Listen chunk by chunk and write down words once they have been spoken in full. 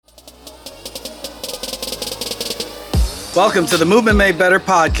Welcome to the Movement Made Better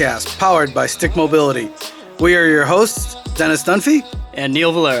podcast, powered by Stick Mobility. We are your hosts, Dennis Dunphy and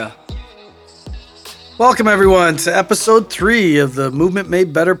Neil Valera. Welcome, everyone, to episode 3 of the Movement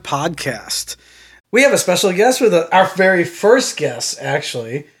Made Better podcast. We have a special guest with us, our very first guest,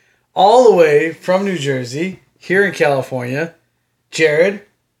 actually, all the way from New Jersey, here in California, Jared,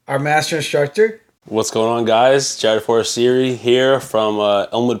 our master instructor. What's going on, guys? Jared Forestieri here from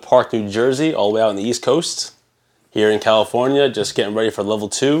Elmwood Park, New Jersey, all the way out on the East Coast. Here in California, just getting ready for level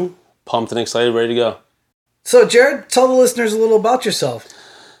 2. Pumped and excited, ready to go. So, Jared, tell the listeners a little about yourself.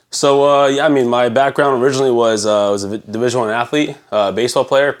 So, my background originally was a Division I athlete, baseball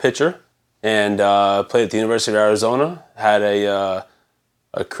player, pitcher, and played at the University of Arizona. Had a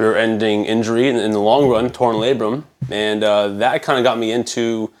career-ending injury in the long run, torn labrum, and that kind of got me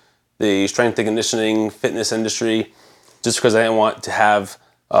into the strength and conditioning fitness industry, just because I didn't want to have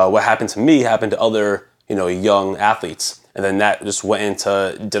what happened to me happen to other young athletes. And then that just went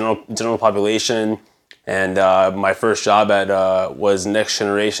into general population. And my first job was Next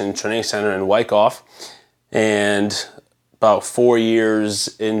Generation Training Center in Wyckoff. And about 4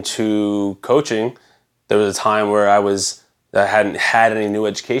 years into coaching, there was a time where I hadn't had any new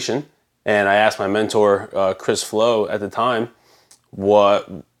education. And I asked my mentor, Chris Flo, at the time, what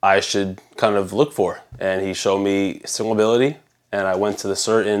I should kind of look for. And he showed me Stick Mobility. And I went to the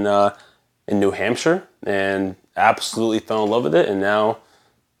cert in New Hampshire and absolutely fell in love with it. And now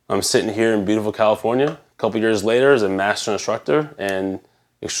I'm sitting here in beautiful California a couple years later as a master instructor and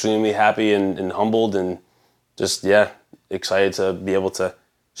extremely happy and humbled and just, excited to be able to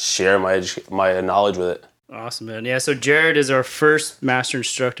share my knowledge with it. Awesome, man. Yeah, so Jared is our first master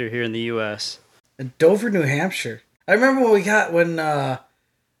instructor here in the U.S. In Dover, New Hampshire. I remember when the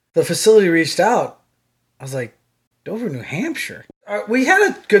facility reached out, I was like, Dover, New Hampshire? We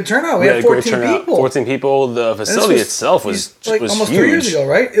had a good turnout. We had 14 people. 14 people. The facility itself was almost huge. 3 years ago,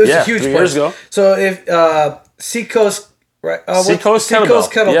 right? It was a huge 3 place. years ago. So if Seacoast, right? Seacoast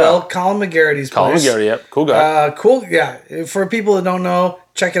Kettlebell, Colin McGarrity's place. Colin McGarity, yep, cool guy. Cool, yeah. For people that don't know,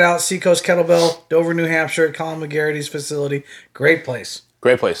 check it out. Seacoast Kettlebell, Dover, New Hampshire, Colin McGarrity's facility. Great place.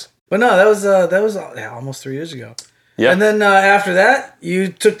 Great place. But no, that was almost 3 years ago. Yeah. And then after that, you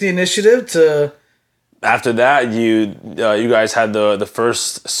took the initiative to. After that, you guys had the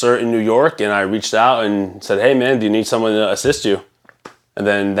first cert in New York, and I reached out and said, "Hey, man, do you need someone to assist you?" And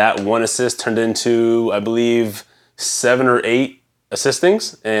then that one assist turned into, I believe, 7 or 8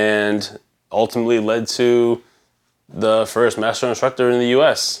 assistings, and ultimately led to the first master instructor in the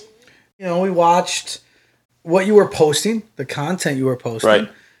U.S. We watched what you were posting, the content you were posting, right?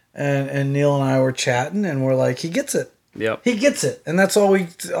 And Neil and I were chatting, and we're like, he gets it. Yep. He gets it. And that's all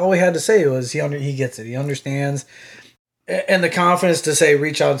we had to say was he gets it. He understands. And the confidence to say,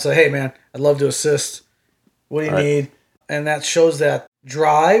 reach out and say, hey, man, I'd love to assist. What do you need? And that shows that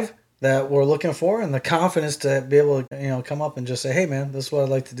drive that we're looking for and the confidence to be able to, come up and just say, hey, man, this is what I'd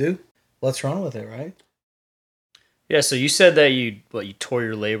like to do. Let's run with it, right? Yeah, so you said that you tore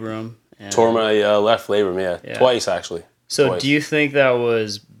your labrum. Tore my left labrum, yeah. Twice, actually. So do you think that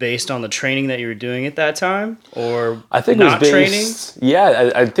was based on the training that you were doing at that time, or I think not it was based, training?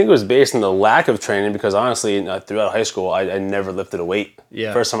 Yeah, I think it was based on the lack of training because honestly, throughout high school, I never lifted a weight.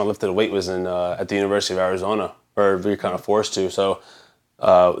 Yeah. First time I lifted a weight was at the University of Arizona, or we were kind of forced to. So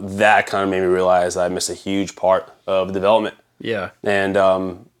that kind of made me realize I missed a huge part of development. Yeah. And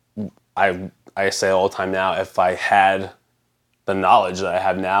I say all the time now, if I had the knowledge that I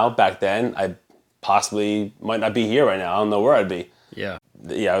have now back then, I possibly might not be here right now. I don't know where I'd be. Yeah.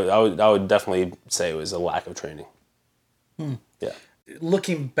 Yeah, I would definitely say it was a lack of training. Yeah.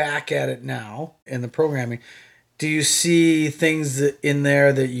 Looking back at it now in the programming, do you see things in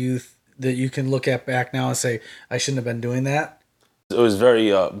there that you can look at back now and say, I shouldn't have been doing that? It was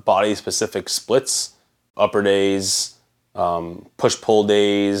very body-specific splits, upper days, push-pull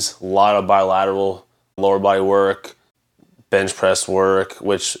days, a lot of bilateral lower body work, bench press work,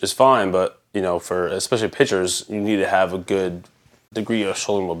 which is fine, but for especially pitchers, you need to have a good degree of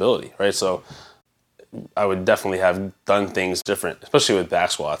shoulder mobility, right? So I would definitely have done things different, especially with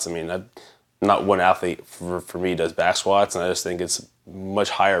back squats. I mean, not one athlete for me does back squats, and I just think it's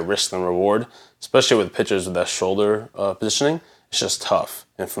much higher risk than reward, especially with pitchers with that shoulder positioning. It's just tough.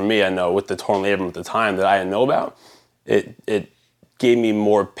 And for me, I know with the torn labrum at the time that I didn't know about, it gave me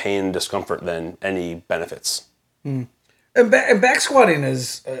more pain and discomfort than any benefits. And back squatting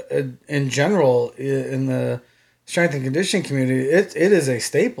is, in general, in the strength and conditioning community, it is a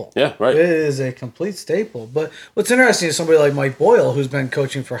staple. Yeah, right. It is a complete staple. But what's interesting is somebody like Mike Boyle, who's been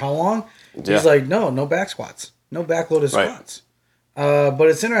coaching for how long? Yeah. He's like, no back squats, no backloaded squats. But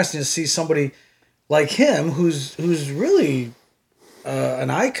it's interesting to see somebody like him, who's really an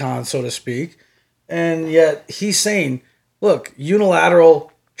icon, so to speak, and yet he's saying, "Look,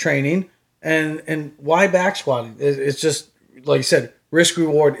 unilateral training, and why back squatting? It's just like you said, risk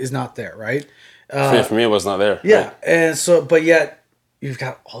reward is not there, right? For me, it was not there. Yeah, Right? and so, but yet you've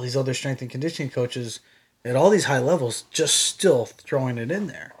got all these other strength and conditioning coaches at all these high levels just still throwing it in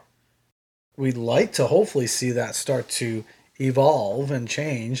there. We'd like to hopefully see that start to evolve and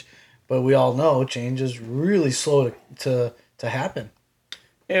change, but we all know change is really slow to happen.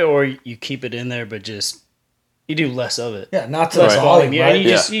 Yeah, or you keep it in there, but just you do less of it. Yeah, not to Less the volume. volume, Yeah,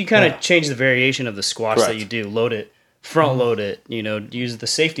 right? and you kind of change the variation of the squats that Correct. you do. Load it, front load it. Use the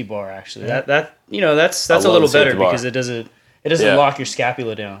safety bar actually. That's a love little the safety better bar. because it doesn't Yeah. lock your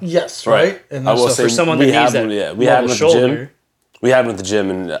scapula down. Yes, Right. right. And I will so say For someone we that needs have that them, we have level them at the gym. shoulder, We have them at the gym,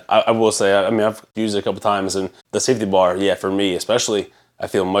 and I will say, I mean, I've used it a couple times, and the safety bar, yeah, for me especially, I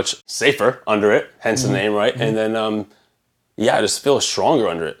feel much safer under it, hence the name, right? And then, I just feel stronger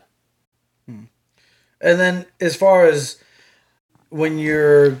under it. And then as far as when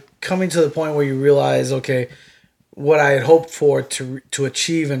you're coming to the point where you realize, okay, what I had hoped for to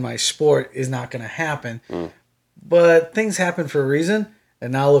achieve in my sport is not going to happen, but things happen for a reason,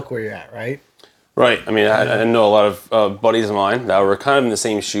 and now look where you're at, right? Right. I mean, I know a lot of buddies of mine that were kind of in the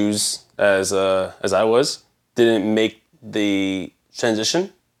same shoes as I was, didn't make the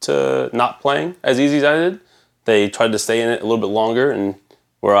transition to not playing as easy as I did. They tried to stay in it a little bit longer, and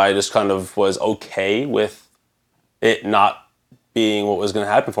where I just kind of was okay with it not being what was going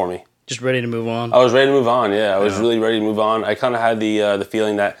to happen for me. just ready to move on. I was ready to move on. Yeah, I was really ready to move on. I kind of had the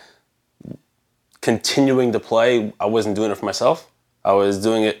feeling that continuing to play, I wasn't doing it for myself. I was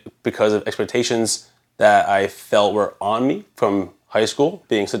doing it because of expectations that I felt were on me from high school,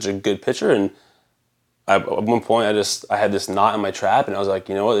 being such a good pitcher. And at one point, I had this knot in my trap, and I was like,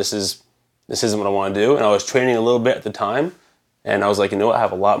 you know what, this isn't what I want to do. And I was training a little bit at the time, and I was like, you know what, I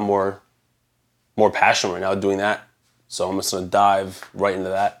have a lot more passion right now doing that. So I'm just gonna dive right into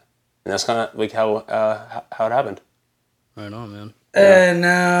that, and that's kind of like how it happened. Right on, man. And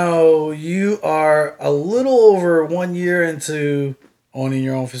now you are a little over 1 year into owning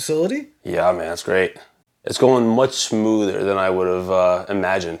your own facility. Yeah, man, that's great. It's going much smoother than I would have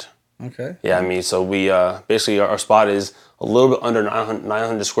imagined. Okay. Yeah, I mean, so we basically our spot is a little bit under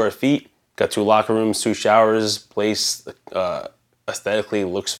 900 square feet. Got 2 locker rooms, 2 showers. Place aesthetically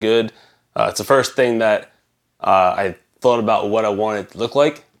looks good. It's the first thing that I thought about what I wanted it to look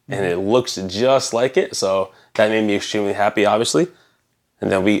like, and it looks just like it. So that made me extremely happy, obviously.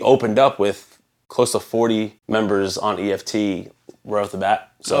 And then we opened up with close to 40 members on EFT right off the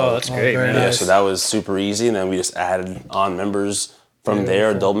bat. So That's great, very man. yeah, nice. so that was super easy, and then we just added on members from there,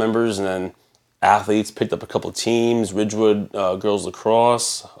 adult members, and then athletes picked up a couple of teams. Ridgewood girls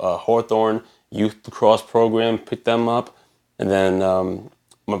lacrosse, Hawthorne youth lacrosse program picked them up, and then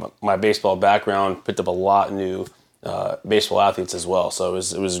my baseball background picked up a lot of new baseball athletes as well. So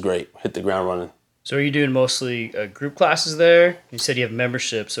it was great. Hit the ground running. So are you doing mostly group classes there? You said you have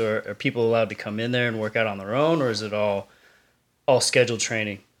memberships, or are people allowed to come in there and work out on their own, or is it all scheduled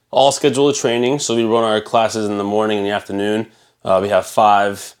training? All scheduled training. So we run our classes in the morning and the afternoon. We have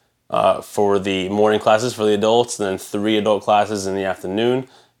 5 for the morning classes for the adults, and then 3 adult classes in the afternoon,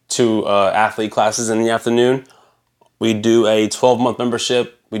 2 athlete classes in the afternoon. We do a 12-month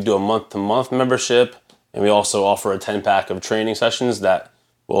membership. We do a month-to-month membership, and we also offer a 10-pack of training sessions that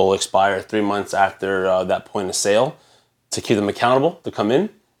will expire 3 months after that point of sale to keep them accountable to come in.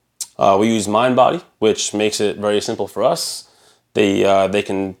 We use MindBody, which makes it very simple for us. They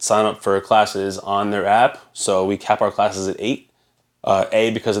can sign up for classes on their app, so we cap our classes at 8. A,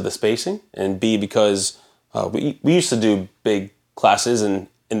 because of the spacing, and B, because we used to do big classes, and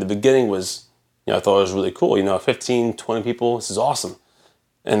in the beginning was, I thought it was really cool, 15, 20 people, this is awesome.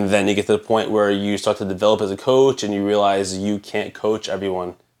 And then you get to the point where you start to develop as a coach, and you realize you can't coach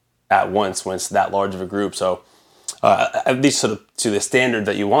everyone at once when it's that large of a group. So at least to the standard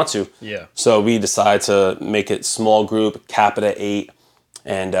that you want to. Yeah. So we decide to make it small group, cap it at 8,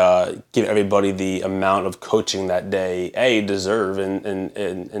 and give everybody the amount of coaching that they deserve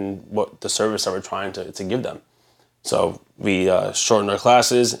and what the service that we're trying to give them. So we shorten our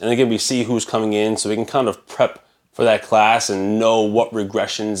classes, and again we see who's coming in, so we can kind of prep for that class and know what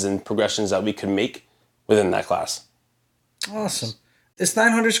regressions and progressions that we can make within that class. Awesome. It's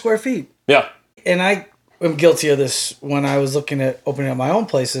 900 square feet. Yeah. And I am guilty of this when I was looking at opening up my own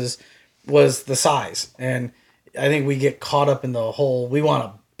places, was the size. And I think we get caught up in the whole, we want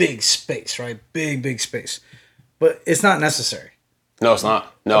a big space, right? Big space. But it's not necessary. No, it's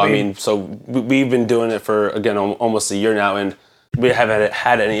not. No, I mean, so we've been doing it for, again, almost a year now, and we haven't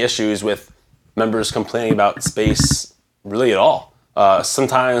had any issues with members complaining about space really at all.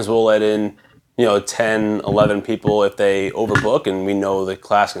 Sometimes we'll let in, 10, 11 people if they overbook and we know the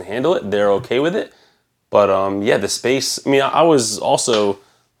class can handle it. They're okay with it. But the space, I was also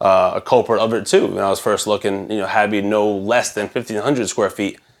a culprit of it too. When I was first looking, had to be no less than 1,500 square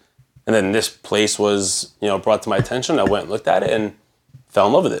feet. And then this place was, brought to my attention. I went and looked at it and fell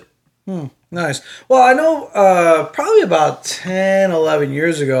in love with it. Nice. Well, I know probably about 10, 11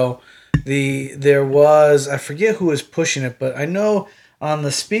 years ago, there was, I forget who was pushing it, but I know on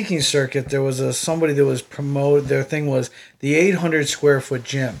the speaking circuit, there was somebody that was promoted, their thing was the 800 square foot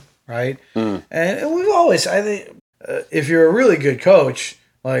gym, right? And we've always, I think, if you're a really good coach,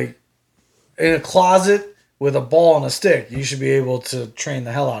 like in a closet with a ball and a stick, you should be able to train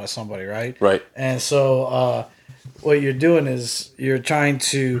the hell out of somebody, right? Right. And so what you're doing is you're trying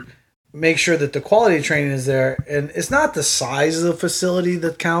to make sure that the quality of training is there. And it's not the size of the facility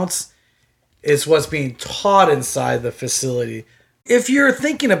that counts. It's what's being taught inside the facility. If you're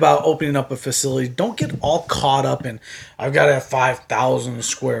thinking about opening up a facility, don't get all caught up in, I've got to have 5,000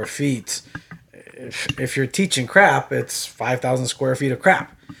 square feet. If you're teaching crap, it's 5,000 square feet of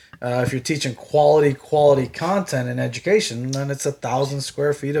crap. If you're teaching quality content and education, then it's 1,000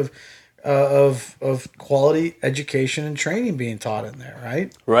 square feet of quality education and training being taught in there,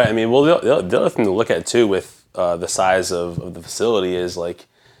 right? Right. Well, the other thing to look at too with the size of the facility is like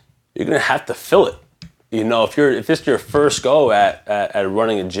you're gonna have to fill it. If it's your first go at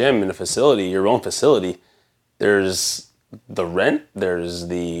running a gym in a facility, your own facility, there's the rent, there's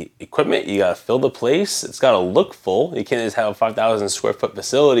the equipment, you gotta fill the place. It's gotta look full. You can't just have a 5,000 square foot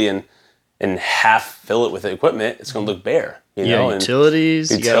facility and half fill it with equipment. It's gonna look bare.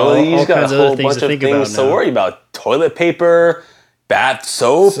 Utilities, you got all kinds of whole other things bunch of think things about to now. worry about. Toilet paper, bath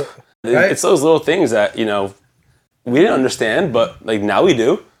soap. Right? It's those little things that we didn't understand, but like now we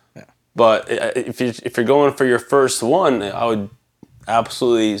do. Yeah. But if you're going for your first one, I would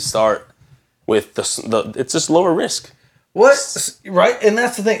absolutely start with it's just lower risk. Right? And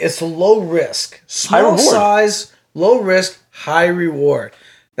that's the thing. It's low risk. Small reward. size, low risk, high reward.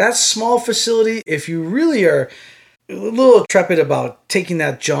 That small facility, if you really are a little trepid about taking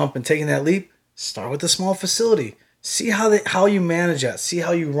that jump and taking that leap, start with a small facility. See how you manage that. See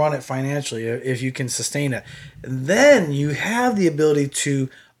how you run it financially, if you can sustain it. And then you have the ability to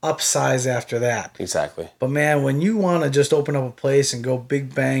upsize after that. Exactly. But man, when you want to just open up a place and go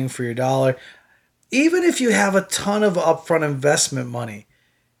big bang for your dollar, even if you have a ton of upfront investment money,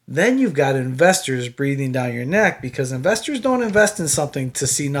 then you've got investors breathing down your neck, because investors don't invest in something to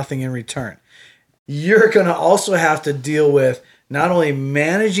see nothing in return. You're going to also have to deal with not only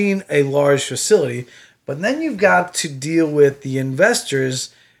managing a large facility, but then you've got to deal with the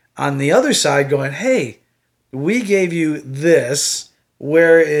investors on the other side going, hey, we gave you this.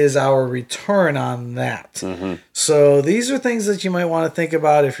 Where is our return on that? Mm-hmm. So these are things that you might want to think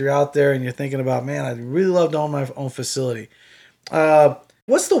about if you're out there and you're thinking about, man, I'd really love to own my own facility.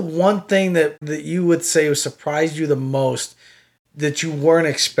 What's the one thing that you would say surprised you the most that you weren't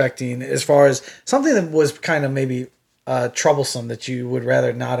expecting, as far as something that was kind of maybe troublesome that you would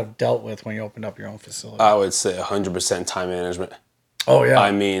rather not have dealt with when you opened up your own facility? I would say 100% time management. Oh,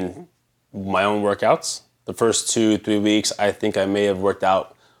 yeah. My own workouts. The first 2-3 weeks, I think I may have worked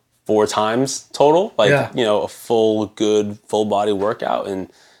out 4 times total. A full body workout. And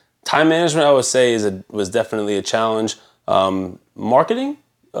time management, I would say, was definitely a challenge. Marketing,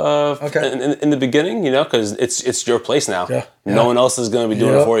 in the beginning, because it's your place now. Yeah. No one else is going to be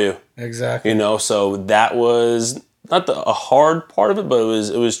doing it for you. Exactly. So that was not a hard part of it, but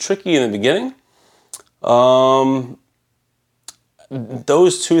it was tricky in the beginning.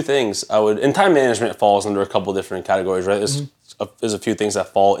 Those two things and time management falls under a couple different categories, right? There's a few things that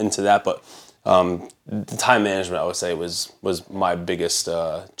fall into that, but the time management, I would say, was my biggest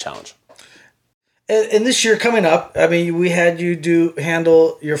challenge. And this year coming up, we had you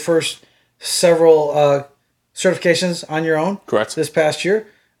handle your first several certifications on your own. Correct. This past year.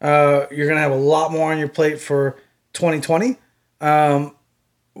 You're going to have a lot more on your plate for 2020.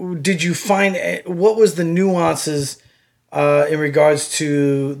 Did you find, what was the nuances in regards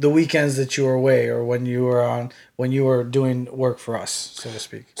to the weekends that you were away, or when you were doing work for us, so to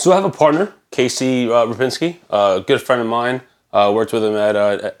speak? So I have a partner, Casey Rapinski, a good friend of mine. Worked with him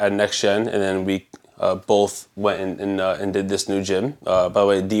at Next Gen, and then we both went and did this new gym. By the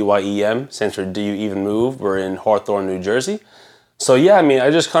way, DYEM stands for Do You Even Move? We're in Hawthorne, New Jersey. So yeah,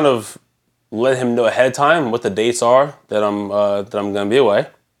 I just kind of let him know ahead of time what the dates are that I'm going to be away,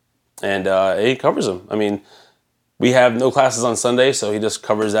 and he covers them. We have no classes on Sunday, so he just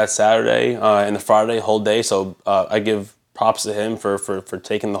covers that Saturday and the Friday whole day. So I give props to him for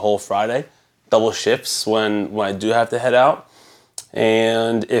taking the whole Friday double shifts when I do have to head out.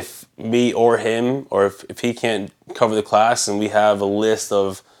 And if me or him, or if he can't cover the class, and we have a list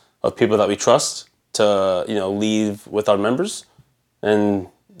of people that we trust to, leave with our members. And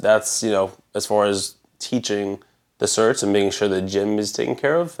that's, as far as teaching the certs and making sure the gym is taken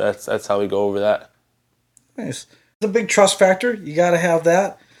care of, that's how we go over that. Nice. The big trust factor, you got to have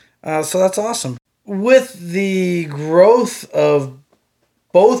that. So that's awesome. With the growth of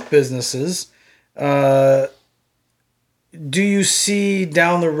both businesses, do you see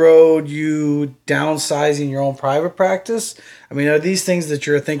down the road you downsizing your own private practice? I mean, are these things that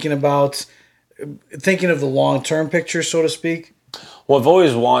you're thinking about, thinking of the long-term picture, so to speak? Well, I've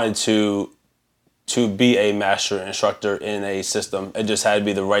always wanted to be a master instructor in a system. It just had to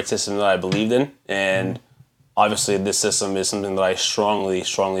be the right system that I believed in. And obviously this system is something that I strongly,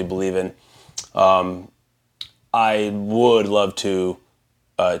 strongly believe in. I would love to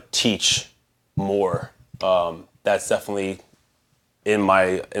teach more. That's definitely in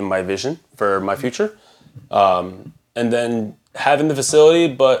my vision for my future. And then having the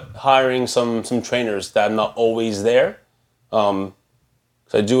facility, but hiring some trainers that I'm not always there. So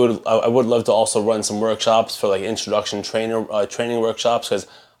I would love to also run some workshops for like introduction training workshops, because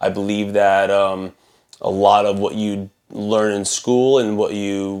I believe that a lot of what you learn in school and what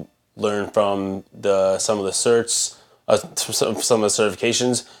you learn from some of the certs, some of the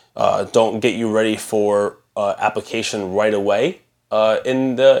certifications, don't get you ready for application right away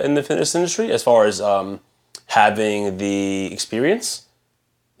in the fitness industry, as far as having the experience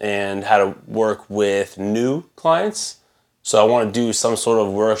and how to work with new clients. So I want to do some sort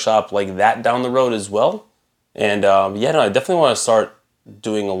of workshop like that down the road as well. And I definitely want to start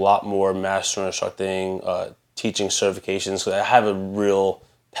doing a lot more master instructing, teaching certifications, because I have a real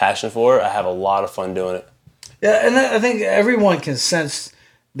passion for it. I have a lot of fun doing it. Yeah, and I think everyone can sense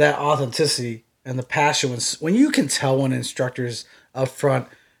that authenticity and the passion when you can tell when an instructor's up front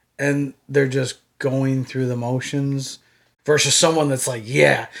and they're just going through the motions versus someone that's like,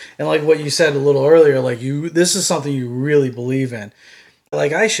 yeah. And like what you said a little earlier, like this is something you really believe in.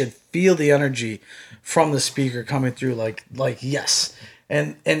 Like I should feel the energy from the speaker coming through, like yes.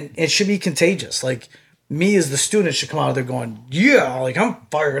 And it should be contagious. Like me as the student should come out there going, yeah, like I'm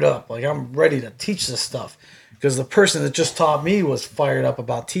fired up. Like I'm ready to teach this stuff. Because the person that just taught me was fired up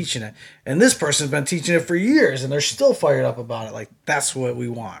about teaching it. And this person's been teaching it for years and they're still fired up about it. Like that's what we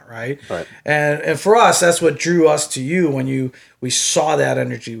want, right? Right. And for us, that's what drew us to you when we saw that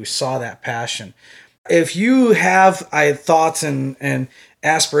energy, we saw that passion. If you have thoughts and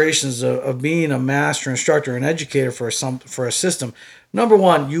aspirations of being a master instructor, an educator for a system, number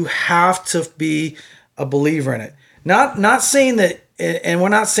one, you have to be a believer in it. Not saying that. And we're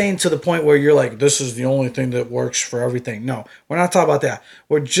not saying to the point where you're like, this is the only thing that works for everything. No, we're not talking about that.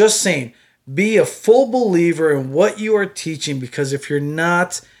 We're just saying be a full believer in what you are teaching, because if you're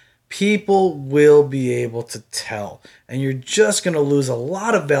not, people will be able to tell. And you're just going to lose a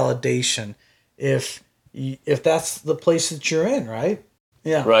lot of validation if that's the place that you're in, right?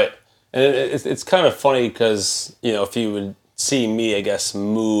 Yeah. Right. And it's kind of funny because, if you would see me, I guess,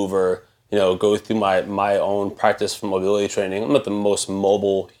 move or go through my own practice for mobility training. I'm not the most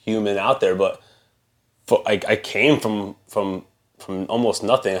mobile human out there, but I came from almost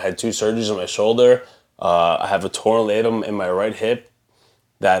nothing. I had 2 surgeries on my shoulder. I have a torn labrum in my right hip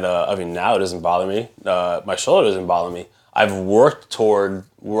that, now it doesn't bother me. My shoulder doesn't bother me. I've worked toward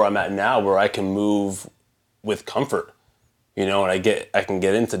where I'm at now, where I can move with comfort, and I can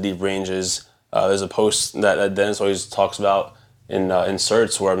get into deep ranges. There's a post that Dennis always talks about in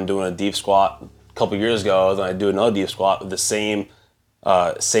certs where I'm doing a deep squat a couple years ago, then I do another deep squat with the same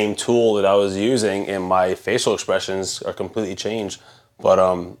tool that I was using, and my facial expressions are completely changed. But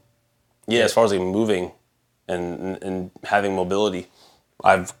as far as like moving and having mobility,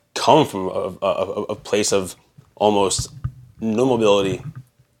 I've come from a place of almost no mobility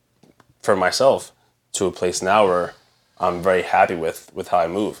for myself to a place now where I'm very happy with how I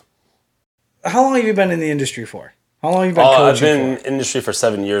move. How long have you been in the industry for? How long have you been coaching I've been for? in industry for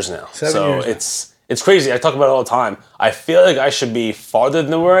 7 years now. 7 years. It's crazy. I talk about it all the time. I feel like I should be farther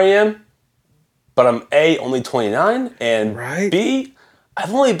than where I am, but I'm A, only 29, and right. B,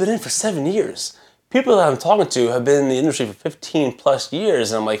 I've only been in for 7 years. People that I'm talking to have been in the industry for 15 plus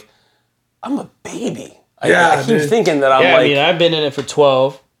years, and I'm like, I'm a baby. I keep thinking that I'm I've been in it for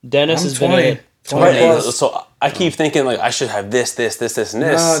 12. Dennis has 20. been in it 20 plus. So I keep thinking like I should have this, and this.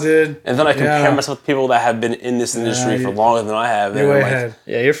 No, dude. And then I compare myself to people that have been in this industry for longer than I have. You're way ahead.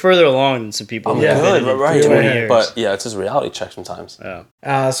 Yeah, you're further along than some people. I'm good, right? 20 years. But yeah, it's just reality check sometimes. Yeah.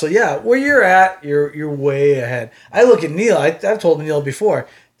 Where you're at, you're way ahead. I look at Neil. I've told Neil before.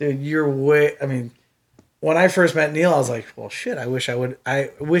 dude, you're way. I mean, when I first met Neil, I was like, well, shit. I wish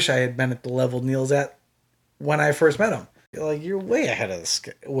I had been at the level Neil's at when I first met him. Like, you're way ahead of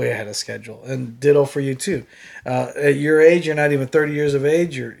the schedule, and ditto for you too. At your age, you're not even 30 years of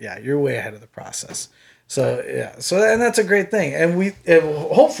age. You're way ahead of the process. So yeah, and that's a great thing, and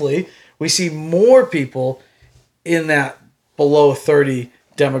hopefully we see more people in that below 30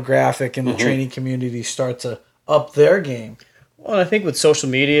 demographic in the training community start to up their game. Well, I think with social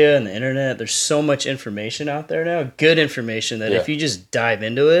media and the internet, there's so much information out there now, good information, that if you just dive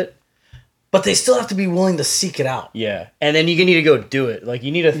into it. But they still have to be willing to seek it out. Yeah. And then you need to go do it. Like,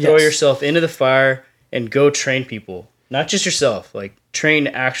 you need to throw yourself into the fire and go train people. Not just yourself. Like, train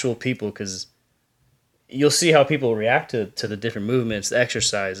actual people, because you'll see how people react to the different movements, the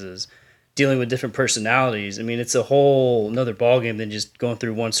exercises, dealing with different personalities. I mean, it's a whole another ballgame than just going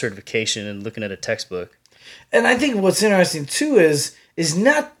through one certification and looking at a textbook. And I think what's interesting too is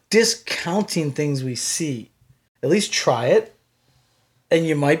not discounting things we see. At least try it, and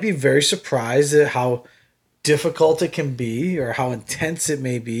you might be very surprised at how difficult it can be or how intense it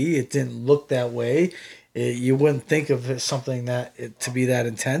may be. It didn't look that way. You wouldn't think of something to be that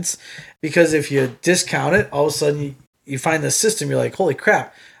intense, because if you discount it, all of a sudden you find the system. You're like, holy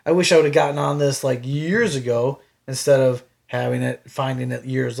crap! I wish I would have gotten on this like years ago instead of finding it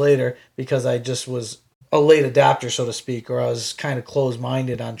years later, because I just was a late adapter, so to speak, or I was kind of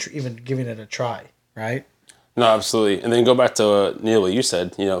closed-minded on even giving it a try, right? No, absolutely. And then go back to Neil, what you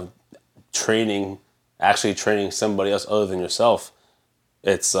said, actually training somebody else other than yourself.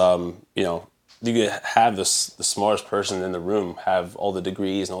 It's, you could have the smartest person in the room, have all the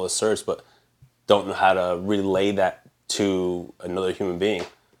degrees and all the certs, but don't know how to relay that to another human being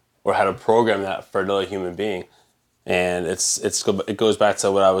or how to program that for another human being. And it goes back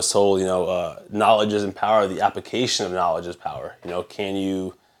to what I was told, knowledge isn't power, the application of knowledge is power. Can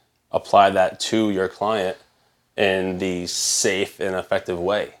you apply that to your client in the safe and effective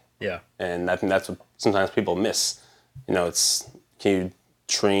way? Yeah. And I think that's what sometimes people miss. Can you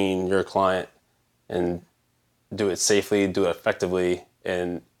train your client and do it safely, do it effectively,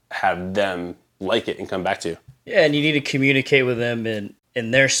 and have them like it and come back to you? Yeah, and you need to communicate with them in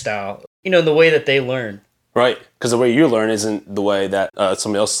their style, the way that they learn. Right, because the way you learn isn't the way that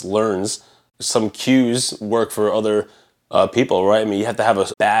somebody else learns. Some cues work for other people, right? I mean, you have to have a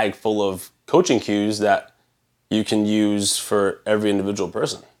bag full of coaching cues that you can use for every individual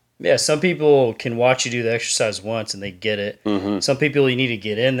person. Yeah, some people can watch you do the exercise once and they get it. Mm-hmm. Some people you need to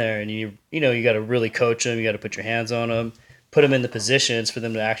get in there, and you got to really coach them. You got to put your hands on them, put them in the positions for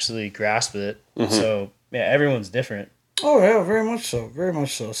them to actually grasp it. Mm-hmm. So yeah, everyone's different. Oh yeah, very much so. Very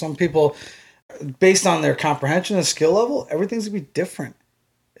much so. Some people, based on their comprehension and skill level, everything's gonna be different,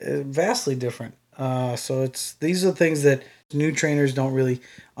 vastly different. So these are things that new trainers don't really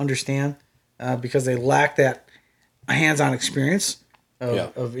understand because they lack that hands-on experience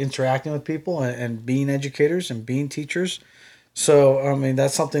of interacting with people and being educators and being teachers. So I mean,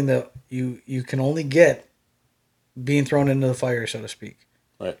 that's something that you can only get being thrown into the fire, so to speak.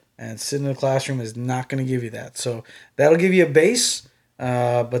 Right. And sitting in the classroom is not going to give you that. So that'll give you a base.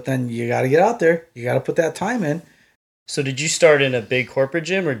 But then you got to get out there. You got to put that time in. So did you start in a big corporate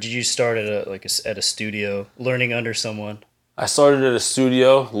gym, or did you start at a studio learning under someone? I started at a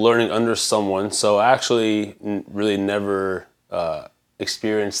studio learning under someone. So I actually really never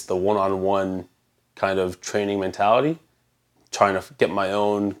experienced the one-on-one kind of training mentality. Trying to get my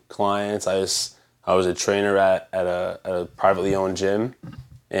own clients. I was a trainer at a privately owned gym,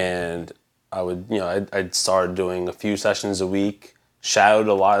 and I'd started doing a few sessions a week. Shadowed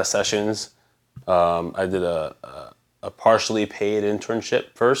a lot of sessions. I did a partially paid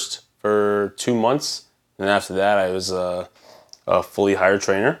internship first for 2 months. And after that, I was a fully hired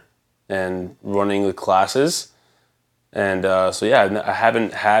trainer and running the classes. And I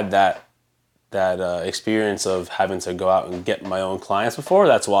haven't had that experience of having to go out and get my own clients before.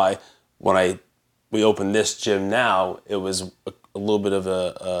 That's why when we opened this gym now, it was a little bit of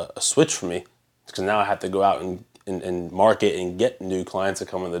a switch for me, because now I have to go out and market and get new clients to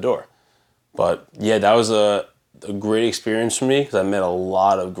come in the door. But yeah, that was a great experience for me, because I met a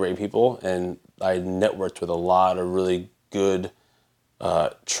lot of great people and I networked with a lot of really good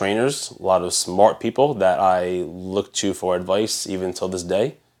trainers, a lot of smart people that I look to for advice even till this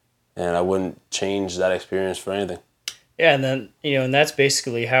day. And I wouldn't change that experience for anything. Yeah, and then, and that's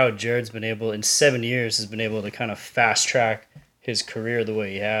basically how Jared's been able, in 7 years, has been able to kind of fast track his career the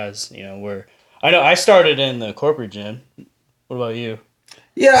way he has, where I know I started in the corporate gym. What about you?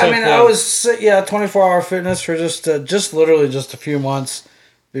 Yeah, I mean, I was 24-hour fitness for just literally just a few months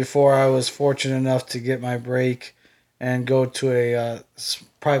before I was fortunate enough to get my break and go to a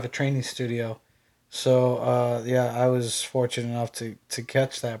private training studio. So I was fortunate enough to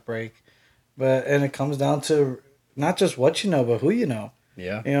catch that break. And it comes down to not just what you know, but who you know.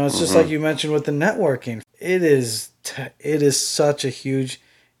 Yeah. It's just like you mentioned with the networking. It is such a huge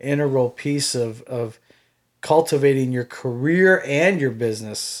integral piece of cultivating your career and your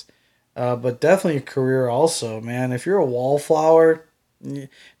business, but definitely your career also, man. If you're a wallflower, I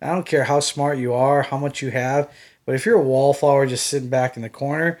don't care how smart you are, how much you have, but if you're a wallflower just sitting back in the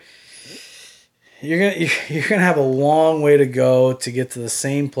corner, you're gonna have a long way to go to get to the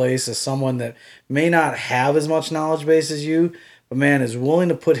same place as someone that may not have as much knowledge base as you, but man is willing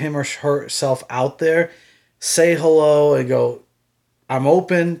to put him or herself out there, say hello, and go, I'm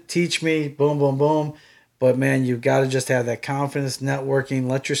open, teach me, boom, boom, boom. But man, you've got to just have that confidence, networking,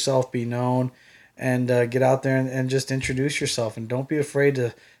 let yourself be known, and get out there and just introduce yourself. And don't be afraid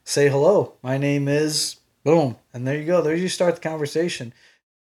to say hello. My name is boom. And there you go. There you start the conversation.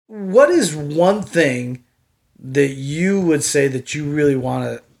 What is one thing that you would say that you really want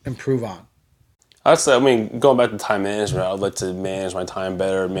to improve on? I'd say, going back to time management, I'd like to manage my time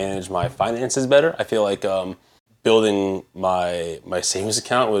better, manage my finances better. I feel like building my savings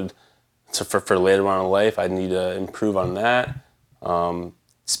account would, for later on in life, I need to improve on that.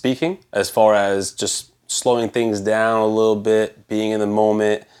 Speaking, as far as just slowing things down a little bit, being in the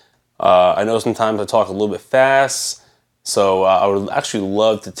moment. I know sometimes I talk a little bit fast, so I would actually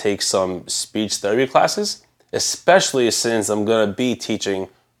love to take some speech therapy classes, especially since I'm going to be teaching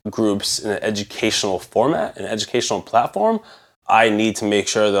groups in an educational format, an educational platform. I need to make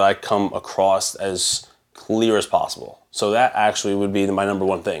sure that I come across as clear as possible. So that actually would be my number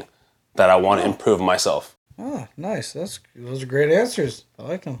one thing that I want to improve myself. Oh, nice. Those are great answers. I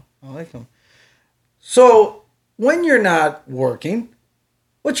like them. So, when you're not working,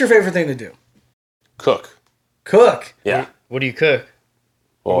 what's your favorite thing to do? Cook. Yeah. What do you cook?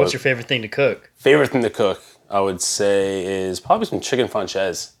 Well, what's your favorite thing to cook? Favorite thing to cook, I would say, is probably some chicken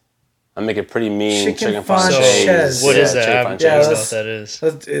franchise. I make a pretty mean chicken franchise. What is that? I don't know what that is. So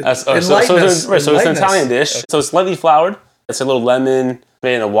it's an Italian dish. Okay. So it's lightly floured. It's a little lemon,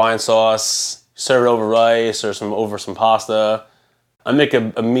 made in a wine sauce. Serve it over rice or over some pasta. I make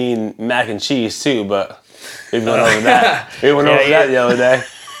a mean mac and cheese too, but we went over that. We went over that the other day.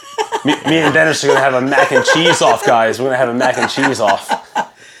 Me and Dennis are gonna have a mac and cheese off, guys. We're gonna have a mac and cheese off.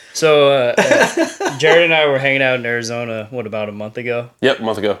 So Jared and I were hanging out in Arizona, about a month ago? Yep, a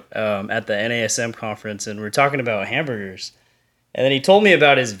month ago. At the NASM conference, and we were talking about hamburgers. And then he told me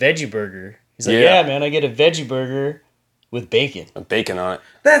about his veggie burger. He's like, yeah man, I get a veggie burger with bacon. A bacon on it.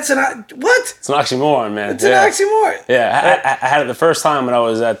 That's what? It's an oxymoron, man. It's an oxymoron. Yeah, I had it the first time when I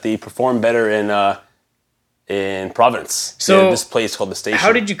was at the Perform Better in Providence. So this place called The Station.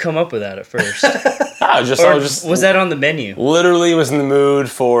 How did you come up with that at first? Was that on the menu? Literally was in the mood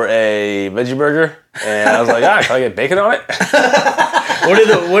for a veggie burger, and I was like, can I get bacon on it? What did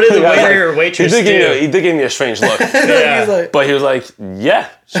the waiter or waitress do? He did give me a strange look. Yeah. But he was like, yeah,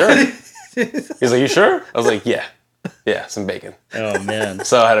 sure. He's like, you sure? I was like, yeah. Yeah, some bacon. Oh man!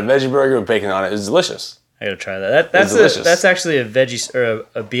 So I had a veggie burger with bacon on it. It was delicious. I gotta try that. That's actually a veggie or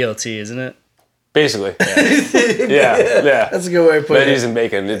a BLT, isn't it? Basically, yeah. That's a good way to put it. Veggies and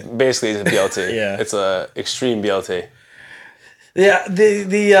bacon. It basically is a BLT. Yeah, it's a extreme BLT. Yeah,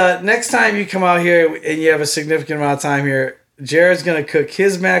 the next time you come out here and you have a significant amount of time here, Jared's gonna cook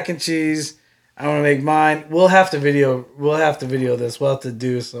his mac and cheese. I'm gonna make mine. We'll have to video this. We'll have to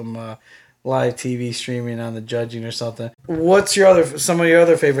do some live TV streaming on the judging or something. What's some of your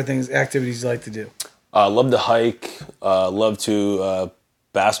other favorite activities you like to do? Love to hike. Love to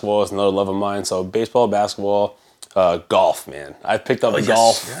basketball is another love of mine. So baseball, basketball, golf. Man, I've picked up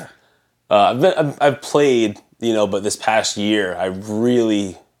golf. Yeah. I've played, but this past year I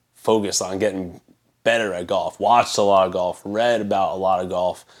really focused on getting better at golf. Watched a lot of golf. Read about a lot of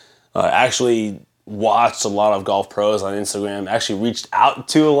golf. Actually watched a lot of golf pros on Instagram. Actually reached out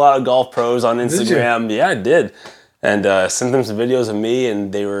to a lot of golf pros on Instagram. Did you? Yeah, I did. And sent them some videos of me,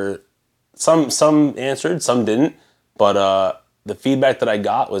 and they were some answered, some didn't. But the feedback that I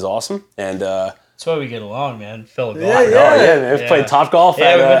got was awesome. And that's why we get along, man. Fellow golfer. Yeah, man. We've played Top Golf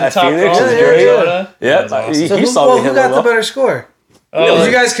at Phoenix. Golf in Arizona. Yeah. Awesome. Who got the better score? Did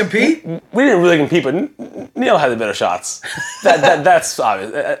you guys compete? We didn't really compete, but Neil had the better shots. That's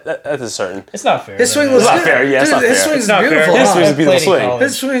obvious. That's certain. It's not fair. His swing was not fair. Yeah, it's not fair. His swing's beautiful. His swing's a beautiful swing.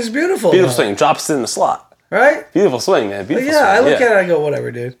 His swing's beautiful. Beautiful swing. Drops it in the slot. Right? Beautiful swing, man. Beautiful swing. I look at it, I go, whatever,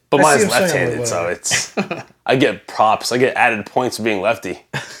 dude. But mine's left-handed, so it's. I get props. I get added points for being lefty.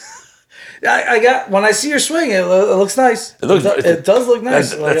 I got when I see your swing, it looks nice. It does look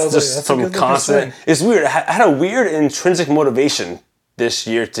nice. That's just from constant. It's weird. I had a weird intrinsic motivation this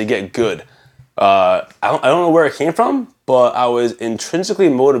year to get good. I don't know where it came from, but I was intrinsically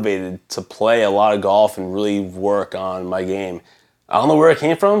motivated to play a lot of golf and really work on my game. I don't know where it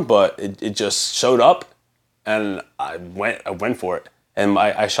came from, but it just showed up, and I went for it, and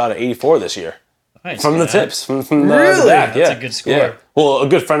I shot at 84 this year. Nice, from the tips, from really? The back. That's a good score. Yeah. Well, a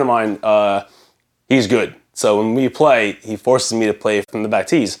good friend of mine, he's good. So when we play, he forces me to play from the back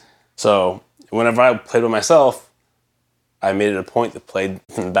tees. So whenever I played with myself, I made it a point to play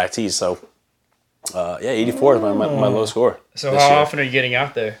from the back tees. So 84 is my low score. So how often are you getting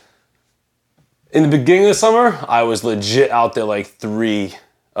out there? In the beginning of the summer, I was legit out there like 3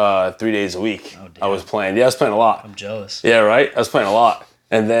 days a week. Oh, I was playing. Yeah, I was playing a lot. I'm jealous. Yeah, right? I was playing a lot.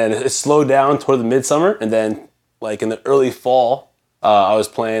 And then it slowed down toward the midsummer. And then like in the early fall, I was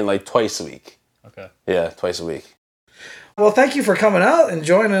playing like twice a week. Okay. Yeah, twice a week. Well, thank you for coming out and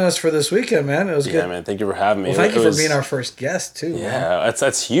joining us for this weekend, man. It was good. Yeah, man. Thank you for having me. Well, thank you for being our first guest, too. Yeah, man.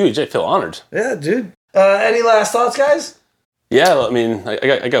 That's huge. I feel honored. Yeah, dude. Any last thoughts, guys? Yeah, I mean,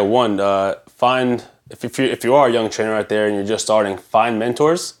 I got one. Find if you are a young trainer out there and you're just starting, find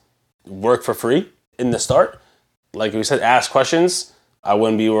mentors. Work for free in the start. Like we said, ask questions. I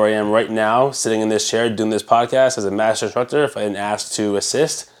wouldn't be where I am right now, sitting in this chair doing this podcast as a master instructor if I didn't ask to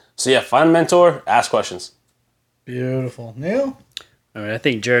assist. So yeah, find a mentor, ask questions. Beautiful. Neil? I mean, I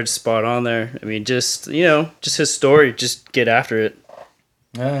think Jared's spot on there. I mean, just his story, just get after it.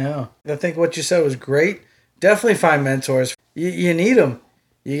 Yeah. I think what you said was great. Definitely find mentors. You need them.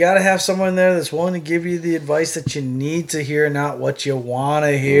 You got to have someone there that's willing to give you the advice that you need to hear, not what you want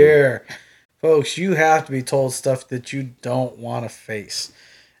to hear. Folks, you have to be told stuff that you don't want to face.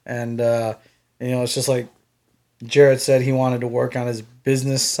 And, it's just like Jared said, he wanted to work on his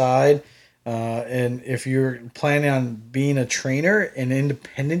business side. And if you're planning on being a trainer, an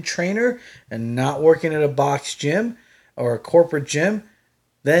independent trainer, and not working at a box gym or a corporate gym,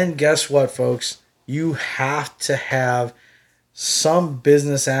 then guess what, folks? You have to have some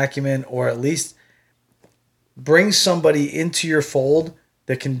business acumen, or at least bring somebody into your fold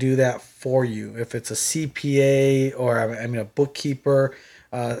that can do that for you. If it's a CPA or a bookkeeper,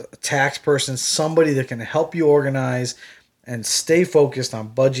 a tax person, somebody that can help you organize and stay focused on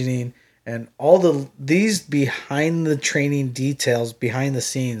budgeting and all these behind the training details, behind the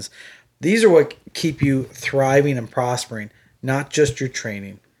scenes. These are what keep you thriving and prospering, not just your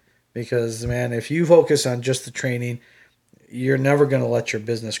training. Because, man, if you focus on just the training, you're never going to let your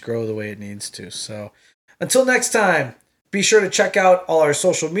business grow the way it needs to. So until next time, be sure to check out all our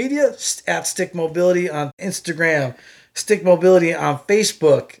social media at Stick Mobility on Instagram, Stick Mobility on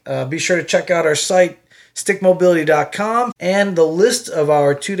Facebook. Be sure to check out our site, stickmobility.com, and the list of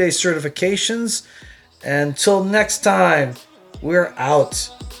our 2-day certifications. Until next time, we're out.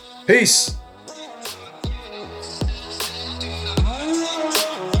 Peace.